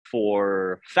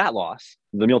for fat loss,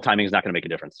 the meal timing is not going to make a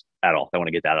difference at all. I want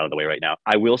to get that out of the way right now.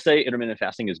 I will say intermittent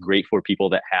fasting is great for people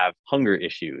that have hunger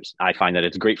issues. I find that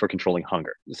it's great for controlling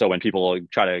hunger. So when people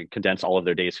try to condense all of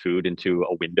their day's food into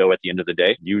a window at the end of the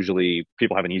day, usually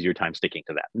people have an easier time sticking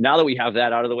to that. Now that we have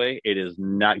that out of the way, it is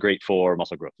not great for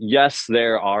muscle growth. Yes,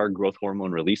 there are growth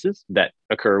hormone releases that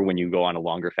occur when you go on a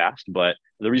longer fast, but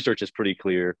the research is pretty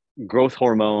clear. Growth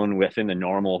hormone within the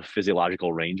normal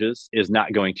physiological ranges is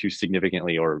not going to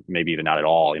significantly, or maybe even not at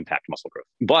all, impact muscle growth.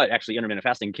 But actually, intermittent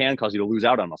fasting can cause you to lose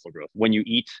out on muscle growth. When you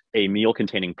eat a meal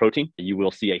containing protein, you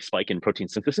will see a spike in protein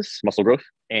synthesis, muscle growth,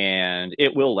 and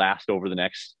it will last over the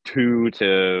next 2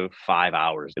 to 5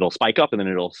 hours. It'll spike up and then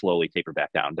it'll slowly taper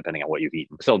back down depending on what you've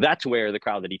eaten. So that's where the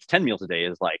crowd that eats 10 meals a day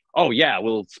is like, oh yeah,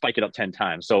 we'll spike it up 10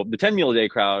 times. So the 10 meal a day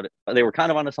crowd, they were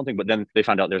kind of onto something, but then they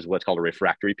found out there's what's called a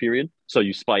refractory period. So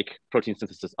you spike protein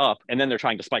synthesis up and then they're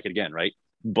trying to spike it again, right?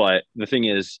 But the thing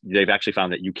is, they've actually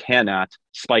found that you cannot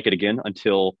spike it again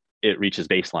until it reaches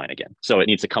baseline again. So it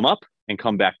needs to come up and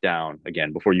come back down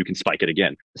again before you can spike it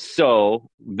again. So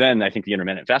then I think the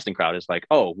intermittent fasting crowd is like,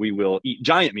 oh, we will eat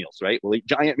giant meals, right? We'll eat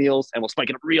giant meals and we'll spike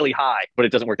it up really high. But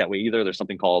it doesn't work that way either. There's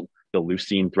something called the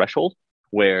leucine threshold,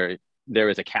 where there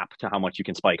is a cap to how much you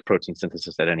can spike protein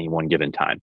synthesis at any one given time.